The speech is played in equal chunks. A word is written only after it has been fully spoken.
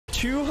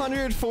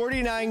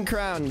249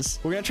 crowns.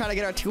 We're gonna try to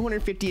get our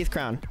 250th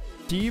crown.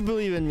 Do you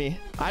believe in me?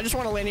 I just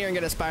want to land here and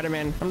get a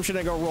Spider-Man. I'm just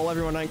gonna go roll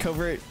everyone on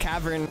covert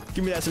cavern.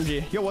 Give me the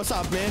SMG. Yo, what's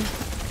up, man?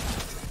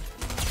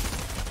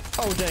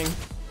 Oh, dang.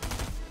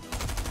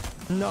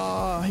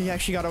 No, he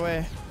actually got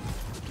away.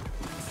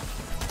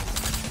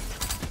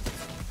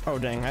 Oh,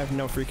 dang. I have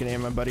no freaking aim,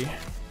 my buddy.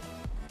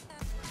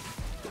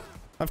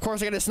 Of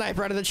course, I got a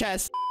sniper out of the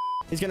chest.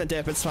 He's gonna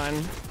dip. It's fine.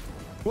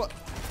 What?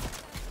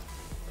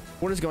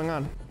 What is going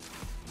on?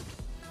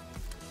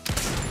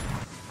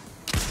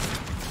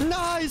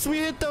 Nice, we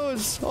hit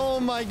those. Oh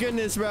my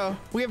goodness, bro.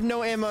 We have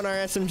no ammo on our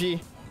SMG.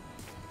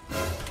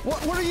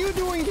 What are you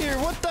doing here?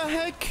 What the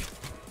heck?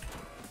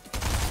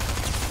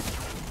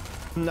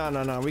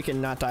 No. We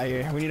cannot die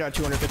here. We need our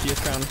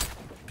 250th crown.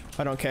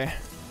 I don't care.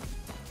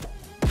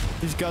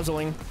 He's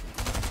guzzling.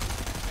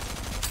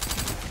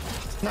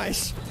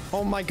 Nice.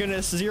 Oh my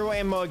goodness. 0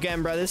 ammo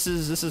again, bro. This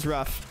is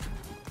rough.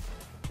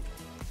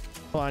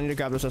 Hold on, I need to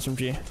grab this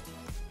SMG.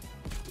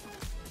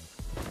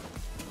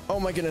 Oh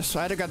my goodness,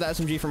 I had to grab that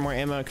SMG for more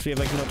ammo because we have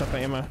like no type of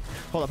ammo.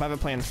 Hold up, I have a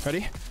plan.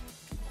 Ready?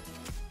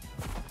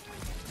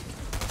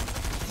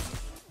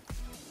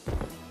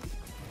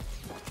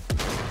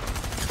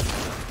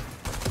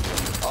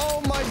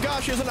 Oh my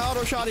gosh, he has an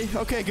auto shotty.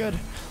 Okay, good.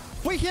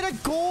 Wait, he had a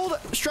gold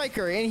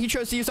striker and he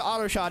chose to use the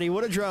auto shotty.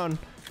 What a drone.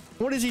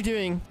 What is he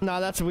doing? Nah,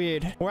 that's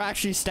weird. We're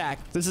actually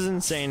stacked. This is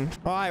insane.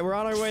 All right, we're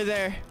on our way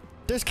there.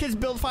 There's kids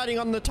build fighting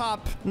on the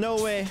top.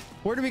 No way.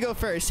 Where do we go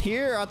first?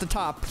 Here or at the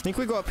top? I think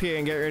we go up here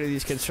and get rid of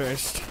these kids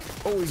first.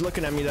 Oh, he's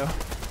looking at me though.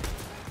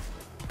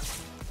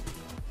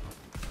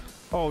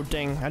 Oh,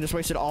 dang. I just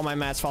wasted all my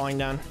mats falling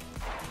down.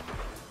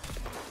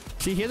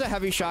 See, he has a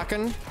heavy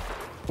shotgun,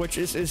 which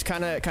is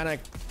kind of...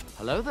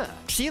 Hello there.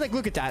 See, like,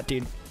 look at that,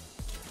 dude.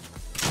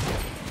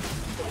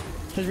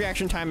 His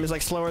reaction time is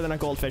like slower than a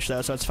goldfish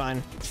though, so it's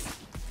fine.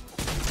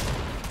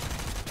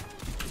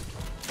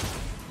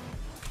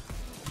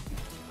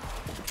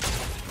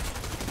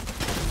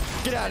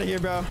 Get out of here,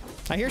 bro.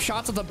 I hear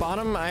shots at the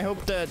bottom. I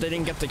hope that they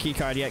didn't get the key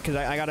card yet because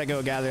I gotta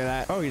go gather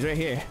that. Oh, he's right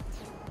here.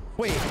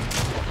 Wait.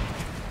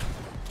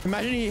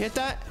 Imagine he hit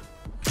that.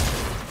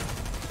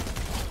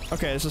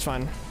 Okay, this is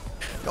fine.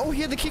 Oh,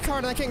 he had the key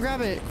card and I can't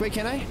grab it. Wait,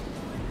 can I?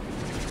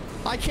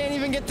 I can't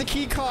even get the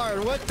key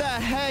card. What the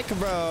heck,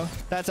 bro?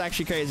 That's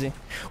actually crazy.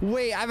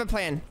 Wait, I have a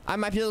plan. I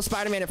might be able to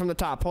Spider-Man it from the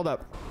top. Hold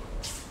up.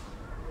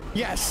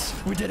 Yes,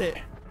 we did it.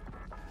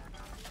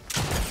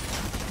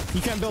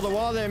 You can't build a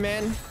wall there,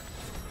 man.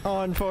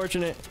 Oh,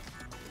 unfortunate.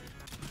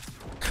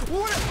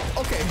 What?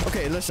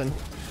 Okay, listen.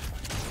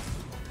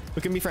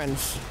 We can be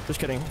friends.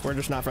 Just kidding. We're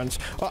just not friends.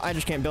 Oh, I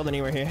just can't build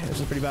anywhere here. This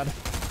is pretty bad.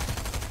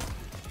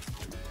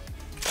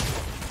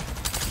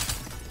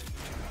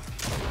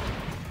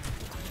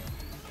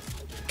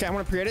 Okay, I'm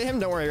gonna pre-edit him.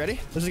 Don't worry. Ready?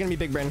 This is gonna be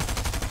big brain.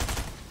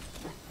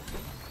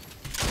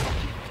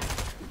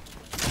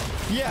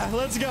 Yeah,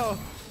 let's go.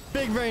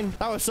 Big brain.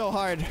 That was so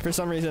hard for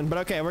some reason, but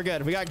okay, we're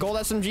good. We got gold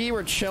SMG.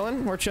 We're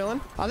chilling.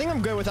 I think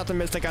I'm good without the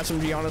Mystic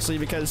SMG, honestly,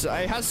 because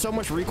it has so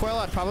much recoil.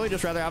 I'd probably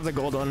just rather have the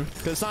gold one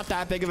because it's not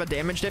that big of a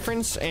damage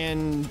difference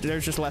and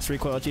there's just less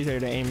recoil. It's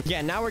easier to aim.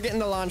 Yeah, now we're getting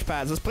the launch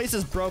pads. This place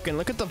is broken.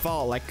 Look at the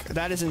vault. Like,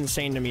 that is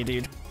insane to me,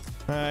 dude.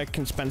 I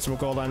can spend some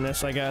gold on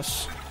this, I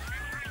guess.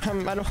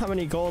 I don't have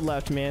any gold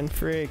left, man.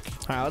 Freak.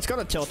 All right, let's go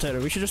to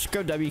Tilted. We should just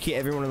go W key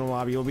everyone in the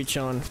lobby. We'll be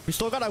chilling. We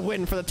still gotta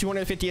win for the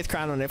 250th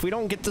crown win. If we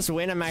don't get this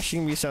win, I'm actually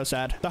gonna be so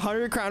sad. The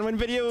 100 crown win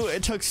video,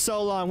 it took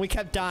so long. We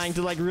kept dying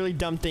to like really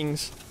dumb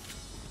things.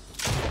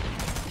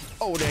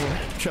 Oh, dang.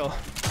 Chill.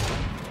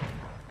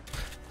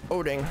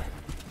 Oh, dang.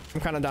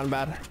 I'm kind of down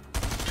bad.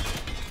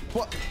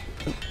 What?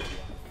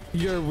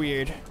 You're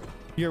weird.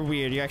 You're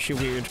weird. You're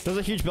actually weird. There's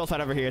a huge build fight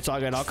over here. It's all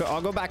good.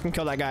 I'll go back and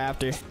kill that guy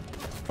after.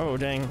 Oh,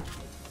 dang.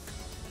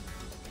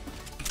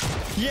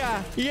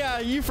 Yeah,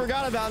 you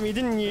forgot about me,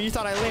 didn't you? You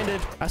thought I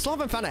landed. I still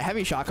haven't found a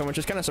heavy shotgun, which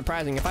is kind of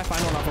surprising. If I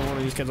find one off of one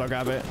of these kids, I'll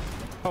grab it.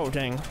 Oh,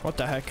 dang. What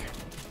the heck?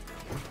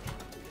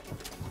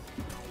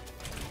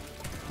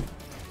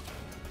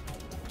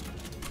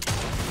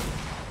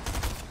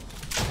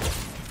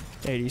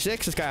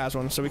 $86. This guy has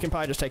one, so we can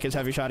probably just take his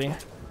heavy shotty.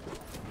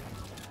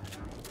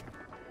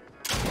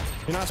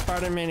 You're not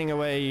Spider-Maning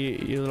away,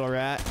 you little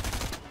rat.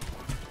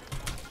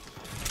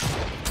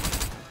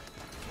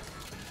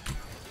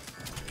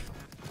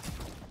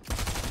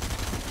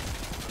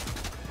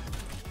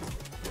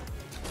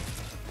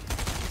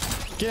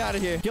 Get out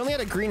of here. He only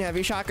had a green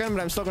heavy shotgun, but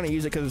I'm still going to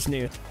use it because it's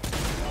new.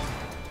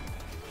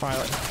 All right,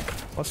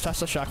 let's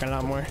test the shotgun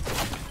out more.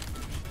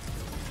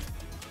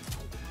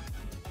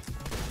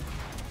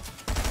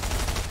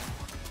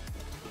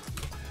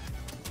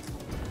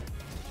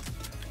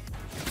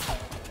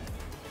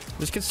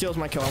 This kid steals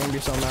my kill. I'm going to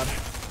be so mad.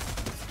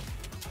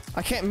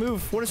 I can't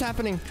move. What is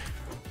happening?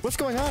 What's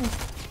going on?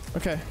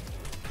 Okay.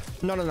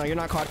 No. You're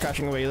not quad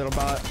crashing away, you little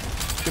bot.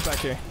 Get back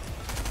here.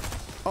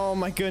 Oh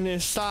my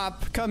goodness.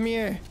 Stop. Come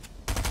here.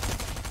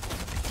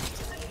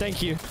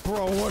 Thank you.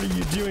 Bro, what are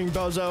you doing,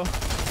 bozo?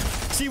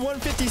 See,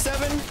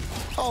 157?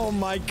 Oh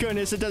my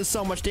goodness, it does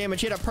so much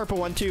damage. He had a purple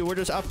one too. We're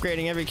just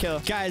upgrading every kill.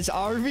 Guys,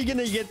 are we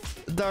gonna get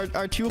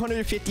our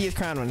 250th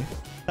crown win?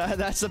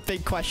 That's a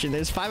big question.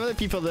 There's 5 other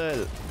people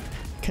that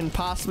can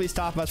possibly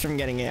stop us from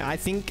getting it. I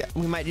think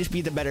we might just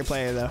be the better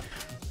player though.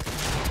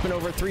 It's been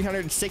over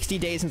 360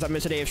 days since I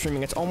missed a day of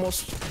streaming. It's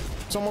almost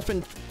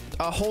been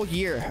a whole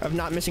year of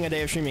not missing a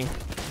day of streaming.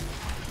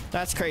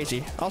 That's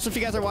crazy. Also, if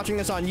you guys are watching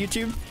this on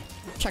YouTube,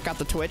 check out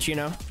the Twitch, you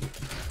know.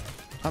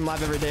 I'm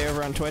live every day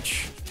over on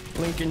Twitch.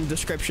 Link in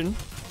description.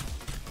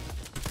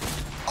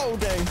 Oh,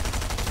 dang.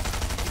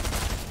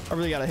 I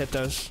really gotta hit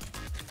those.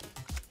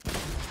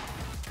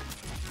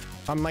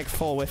 I'm like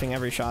full whiffing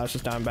every shot. It's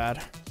just down bad.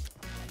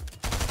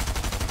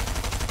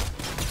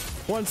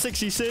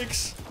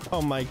 166.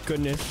 Oh my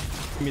goodness.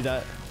 Give me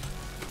that.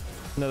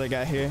 Another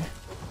guy here.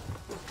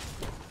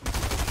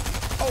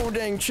 Oh,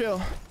 dang,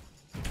 chill.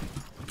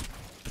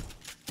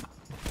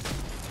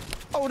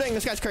 Oh, dang,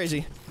 this guy's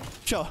crazy.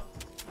 Chill.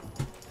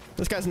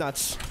 This guy's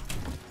nuts.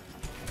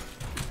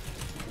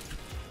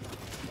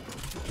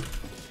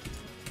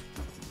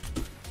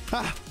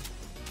 Ah,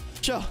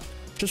 chill.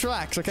 Just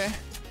relax, okay?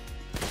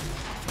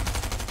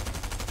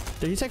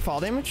 Did he take fall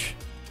damage?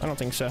 I don't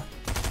think so.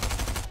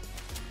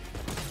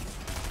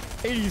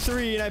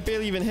 83, and I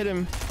barely even hit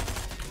him.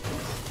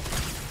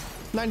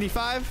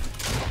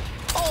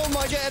 95. Oh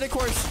my god, edit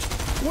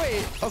course.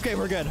 Wait, okay,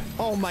 we're good.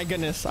 Oh my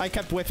goodness, I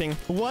kept whiffing.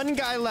 One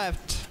guy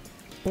left.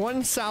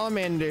 One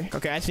salamander.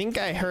 Okay, I think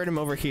I heard him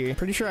over here.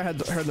 Pretty sure I heard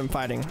them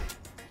fighting.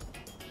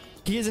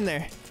 He is in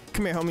there.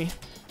 Come here, homie.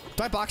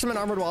 Do I box him in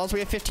armored walls? We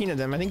have 15 of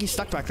them. I think he's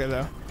stuck back there,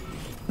 though.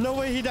 No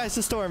way he dies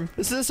to storm.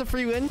 Is this a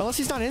free win? Unless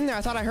he's not in there.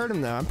 I thought I heard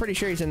him, though. I'm pretty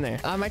sure he's in there.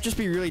 I might just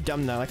be really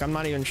dumb, though. Like, I'm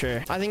not even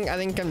sure. I think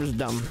I'm just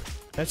dumb.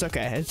 It's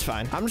okay. It's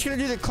fine. I'm just going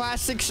to do the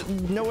classic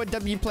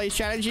NoahWPlays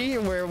strategy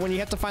where when you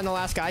have to find the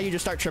last guy, you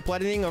just start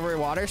tripleting over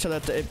water so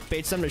that it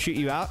baits them to shoot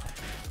you out.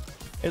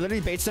 It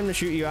literally baits them to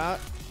shoot you out.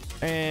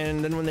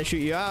 And then when they shoot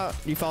you out,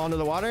 you fall into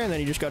the water and then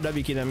you just go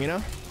W key them, you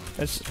know?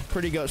 It's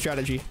pretty goat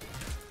strategy.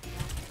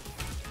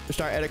 Just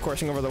start edit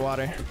coursing over the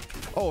water.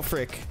 Oh,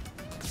 frick.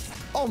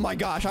 Oh my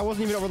gosh, I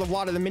wasn't even over the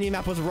water. The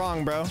mini-map was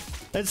wrong, bro.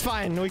 It's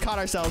fine. We caught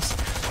ourselves.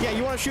 Yeah,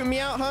 you want to shoot me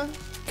out, huh?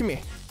 Come here.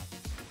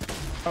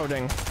 Oh,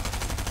 dang.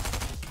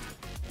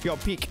 Yo,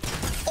 peek.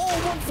 Oh,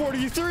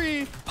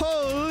 143.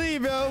 Holy,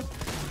 bro.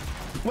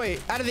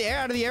 Wait, out of the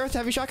air with the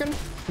heavy shotgun?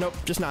 Nope,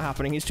 just not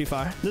happening. He's too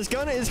far. This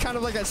gun is kind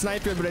of like a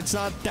sniper, but it's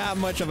not that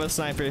much of a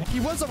sniper. He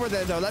was over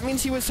there, though. That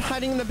means he was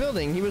hiding in the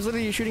building. He was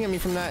literally shooting at me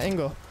from that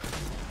angle.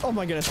 Oh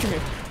my goodness, come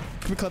here.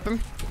 Can we clip him?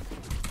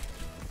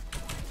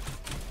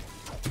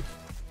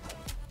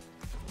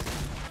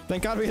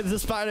 Thank God we hit the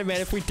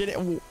Spider-Man. If we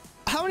didn't...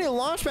 How many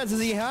launch pads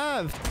does he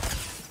have?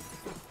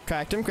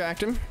 Cracked him,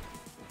 cracked him.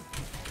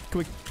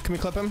 Can we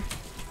clip him?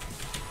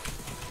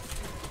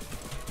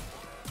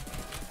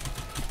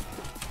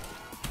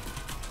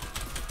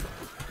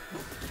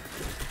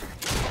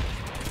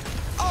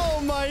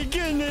 Oh my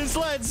goodness,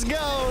 let's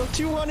go.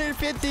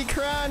 250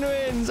 crown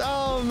wins.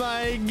 Oh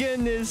my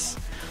goodness.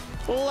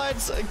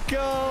 Let's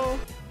go.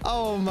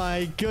 Oh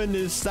my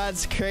goodness,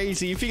 that's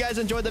crazy. If you guys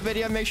enjoyed the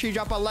video, make sure you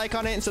drop a like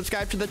on it and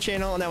subscribe to the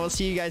channel, and I will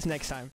see you guys next time.